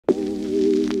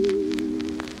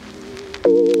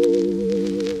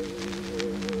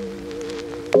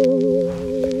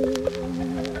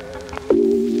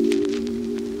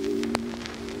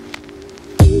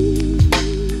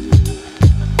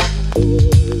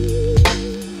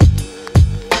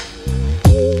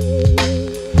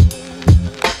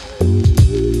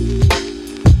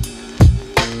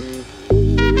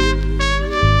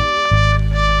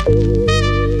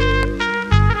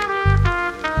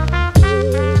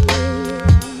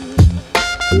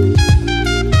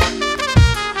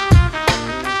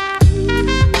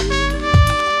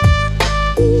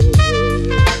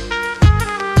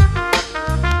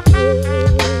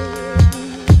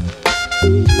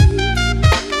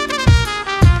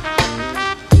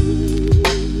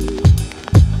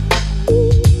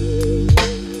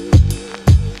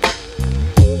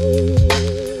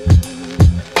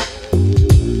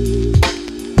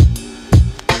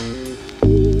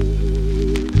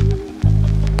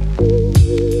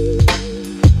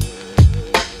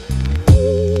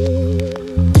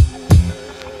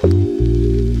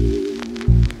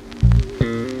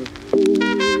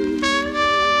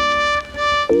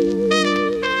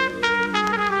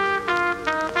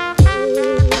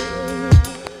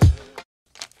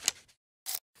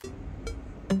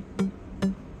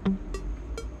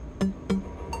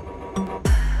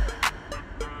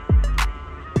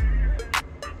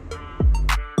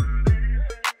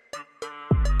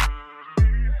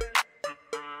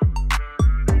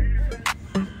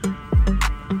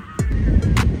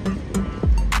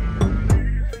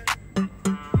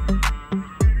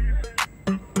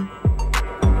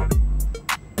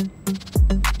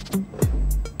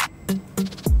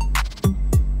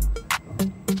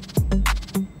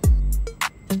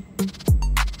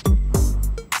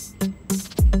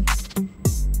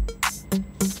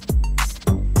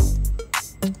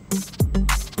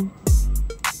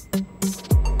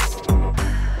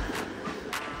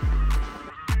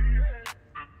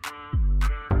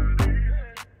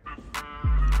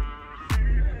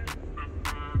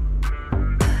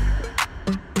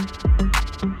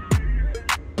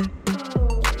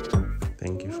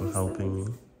Thank you for helping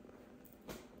me.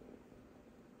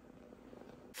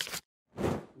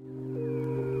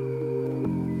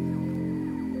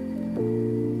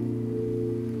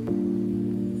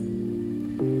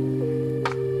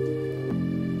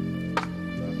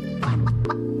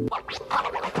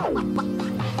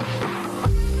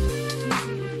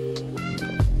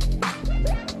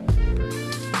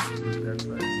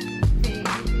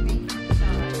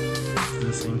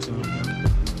 The same thing again.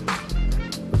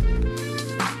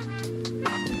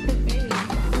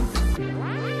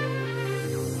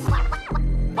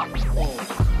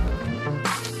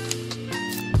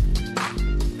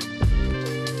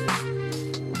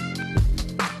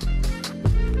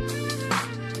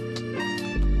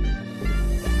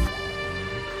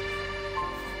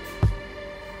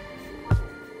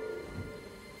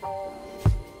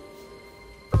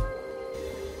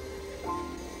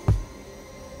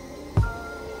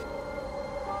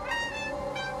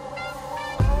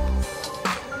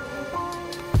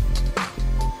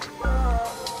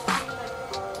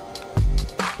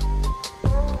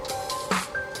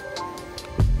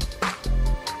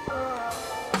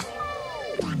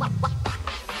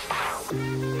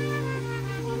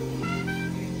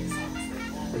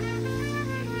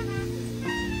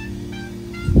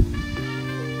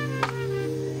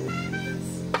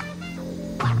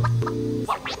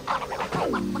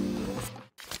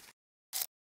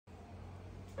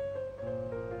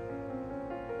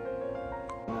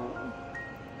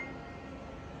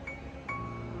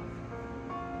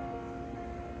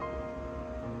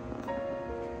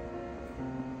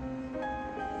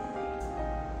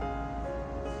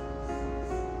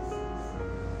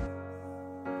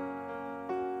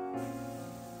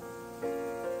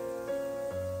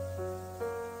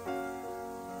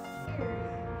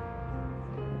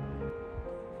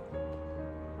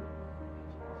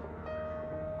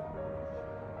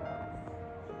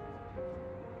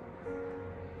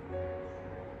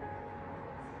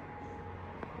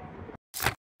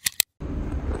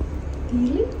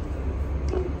 Really?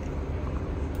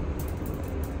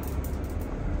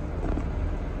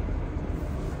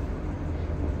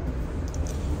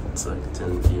 It's like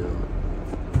 10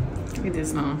 p.m. It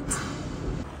is not.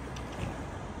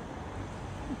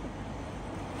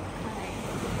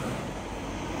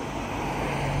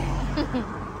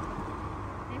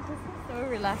 This is so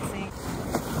relaxing.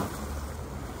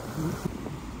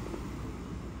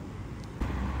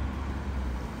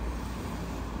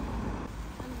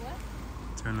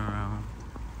 Turn around.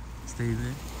 Stay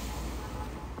there.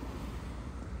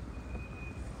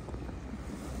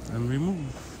 And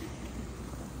remove.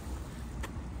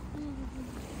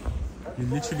 You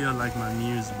literally are like my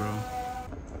muse, bro.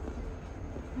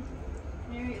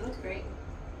 Mary, it looks great.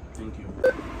 Thank you.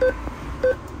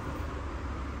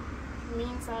 It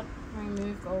means that my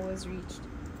mood goal was reached.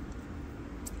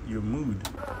 Your mood.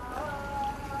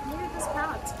 Look at this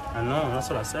hat. I know, that's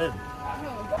what I said.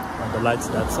 Oh. And the light's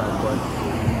that side, but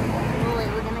Oh wait,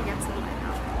 we're gonna get to the light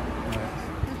now.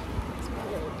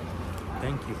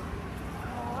 thank you.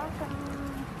 You're welcome.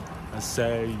 I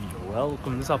say you're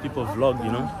welcome. This is how people vlog,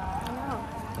 you know? I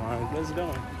know. Alright, let's go.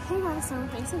 Hey Madison,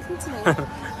 thanks for food today.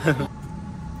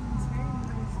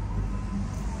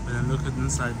 And then look at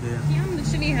inside there. Keon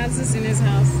literally has this in his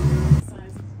house.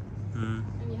 Mm.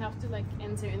 And you have to like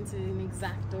enter into an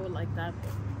exact door like that.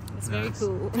 It's very Nice.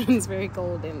 cool. It's very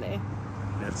cold in there.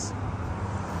 Yes.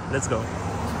 Let's go.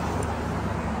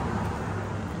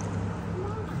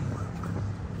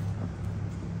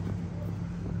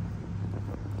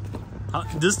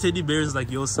 This teddy bear is like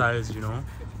your size, you know?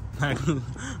 Like,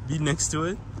 be next to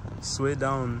it, sway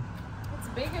down. It's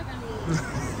bigger than me.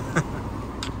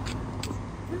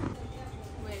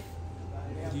 Wait.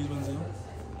 These ones here?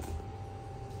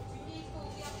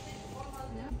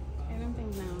 I don't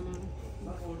think no.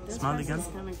 This Smile person again. is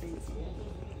kind of crazy.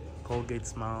 Colgate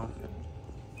smile.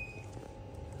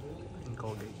 And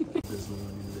Colgate. There's no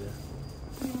one in there.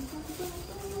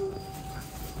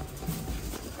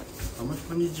 How much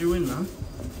money did you win, huh?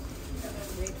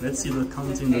 Let's see the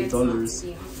counting the dollars.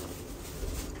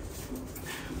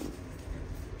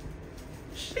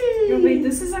 Yo, wait,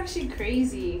 this is actually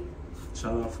crazy.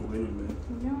 Shout out for winning, man.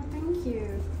 No, thank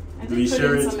you. I Do did we put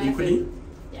share in it some equally? effort.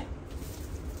 Yeah.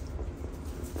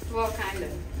 Well, kind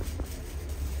of.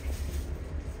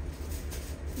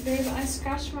 Babe, I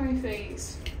scratched my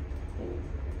face.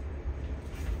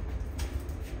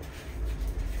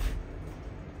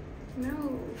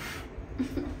 No.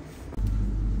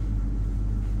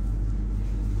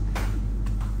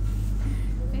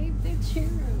 Babe, they're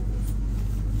churros.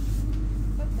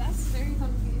 But that's very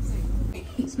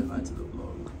confusing. Say hi to the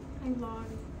vlog. I vlog.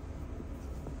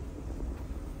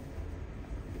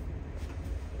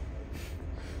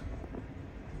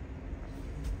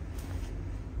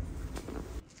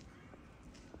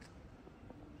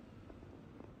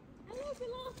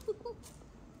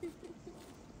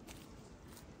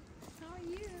 How are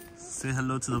you? Say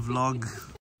hello to the vlog.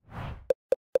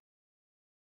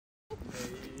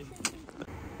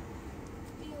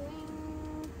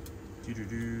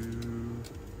 Do.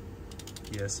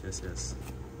 Yes.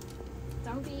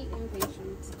 Don't be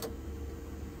impatient.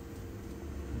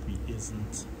 He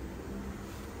isn't.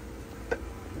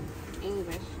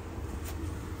 English.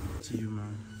 To you,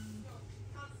 man.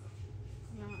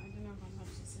 No, I don't know how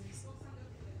much this is.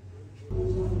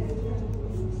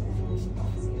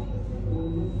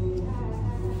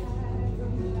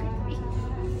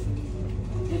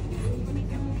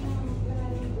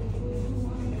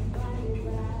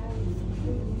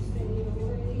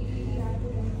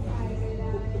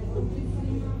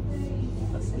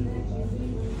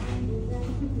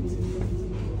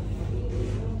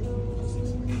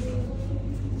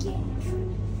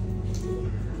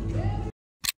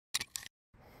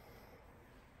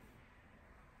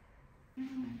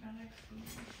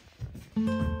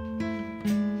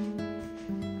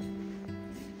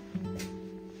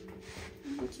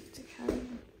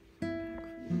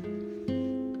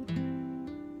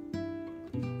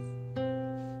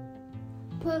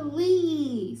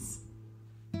 Please.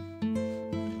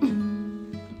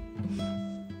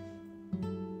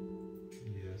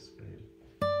 Yes, babe.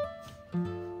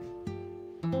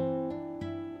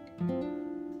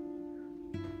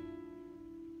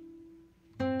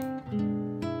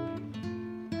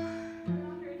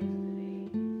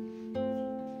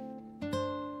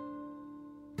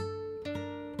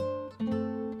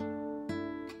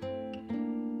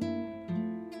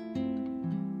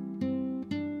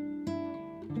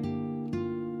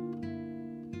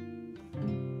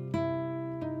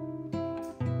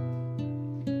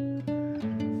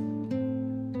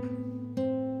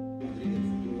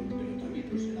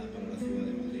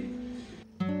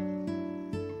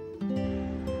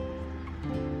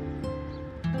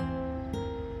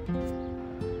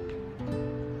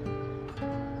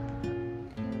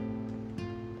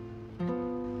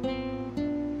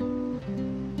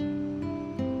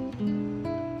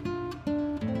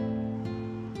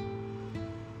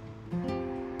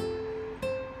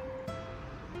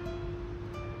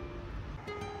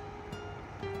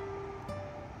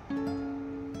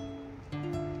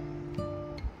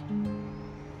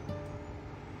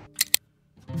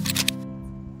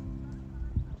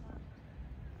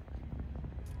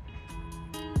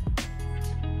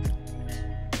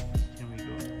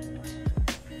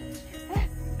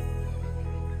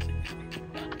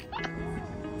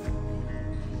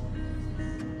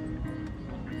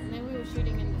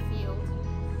 Shooting in the field.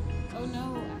 Oh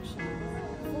no, actually.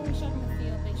 Before we shot in the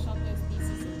field, they shot those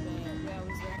pieces in the where I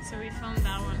was there. So we filmed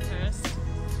that one first.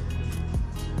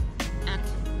 And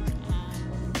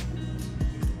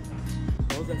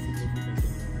What was that significant?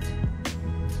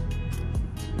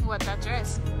 what, that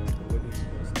dress? What did you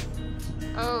post?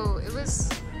 Oh, it was,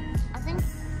 I think.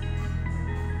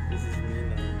 This is me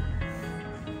now.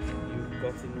 You've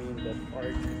gotten me in that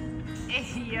arc.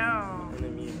 Yo.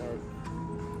 Enemy arc.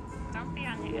 Don't be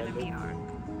on your Yeah, enemy look. arc.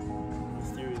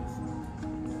 Mysterious.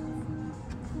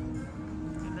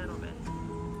 A little bit.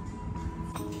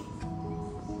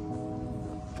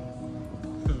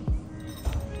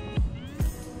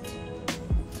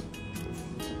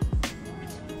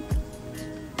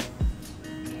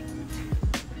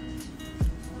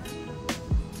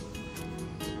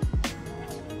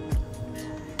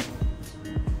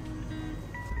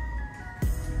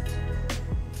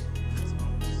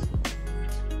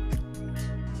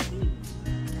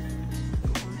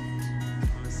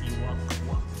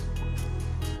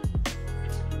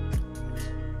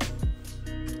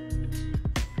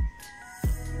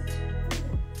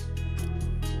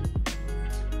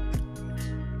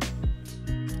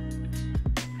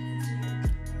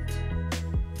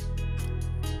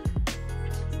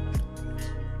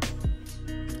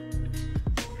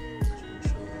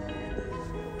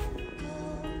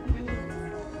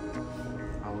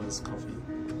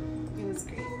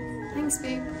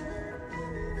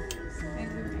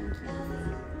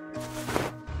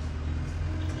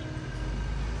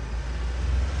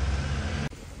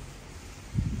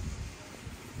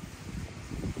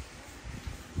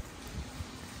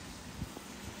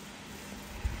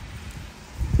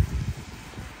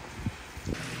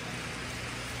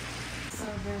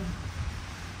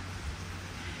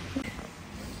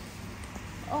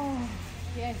 Oh,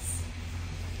 yes.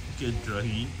 Good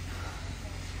druggie.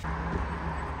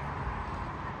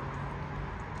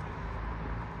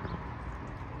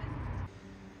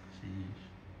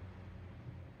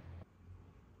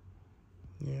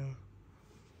 Yeah.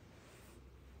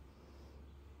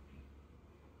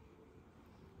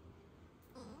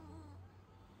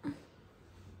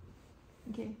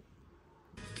 Okay.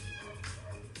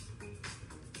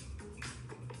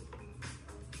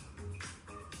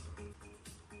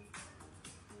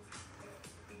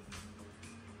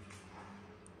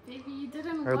 Baby, you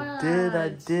didn't watch. I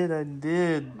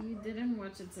did. You didn't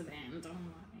watch it to the end, don't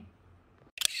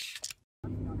lie.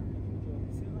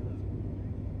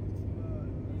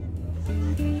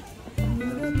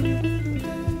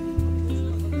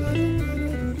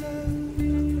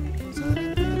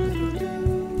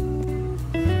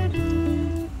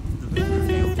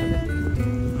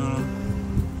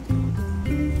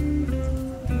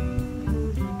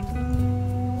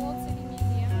 Walt City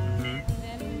Museum, and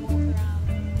then we walk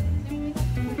around. Then we have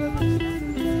to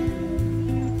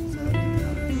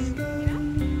go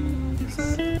watch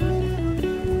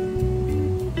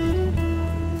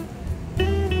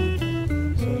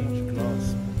So much glass.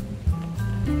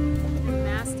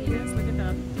 nastiness. Look at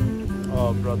that.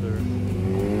 Oh, brother.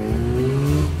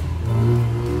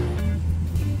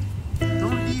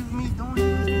 Don't leave me, don't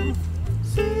leave me.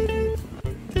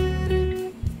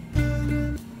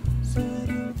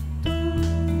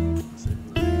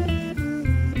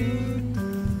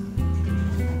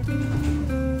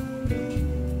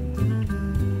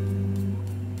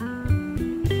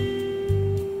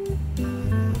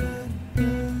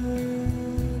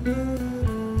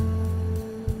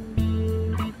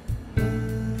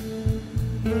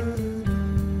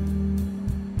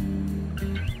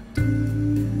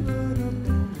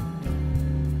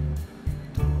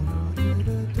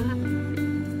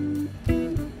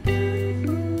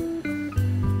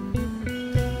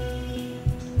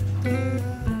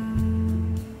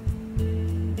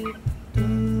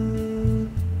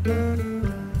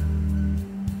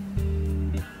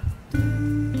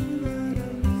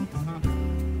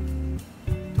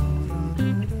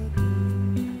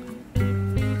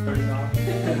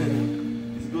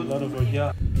 A lot of work,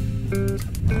 yeah.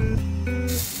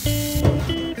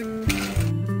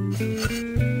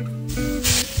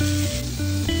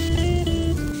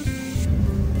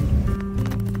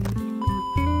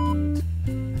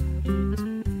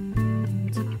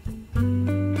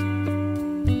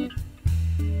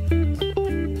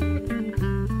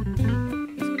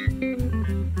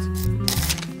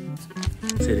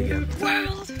 Say it again.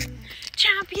 World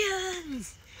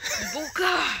champions!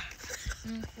 Boca!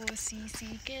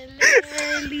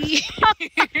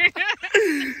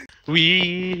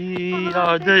 We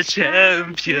are the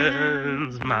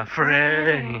champions, my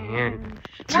friend.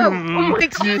 Whoa, oh my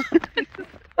God.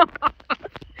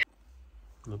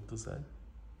 Look to side.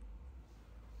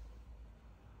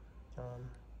 John,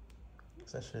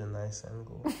 it's actually a nice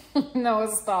angle. No,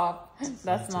 stop.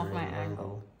 That's It's a not my real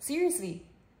angle. Seriously.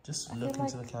 Just I look feel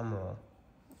into like- the camera.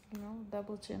 You know,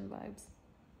 double chin vibes.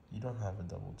 You don't have a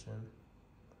double chin.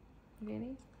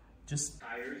 Really? Just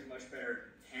Tires, much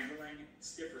better handling,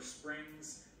 stiffer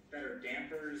springs, better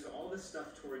dampers, all this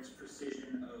stuff towards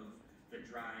precision of the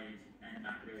drive and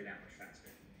not really that much faster.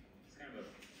 It's kind of a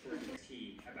important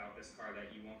key about this car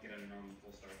that you won't get on a normal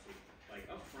full start to. Like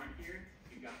up front here,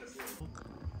 you've got this little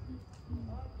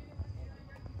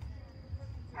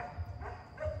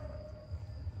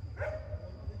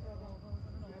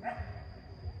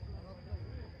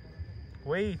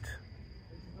wait.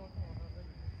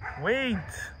 Wait.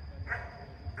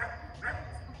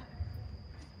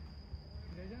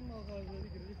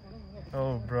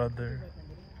 Oh, brother.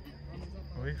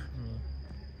 Wait for me.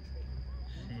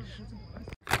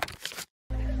 Sheesh.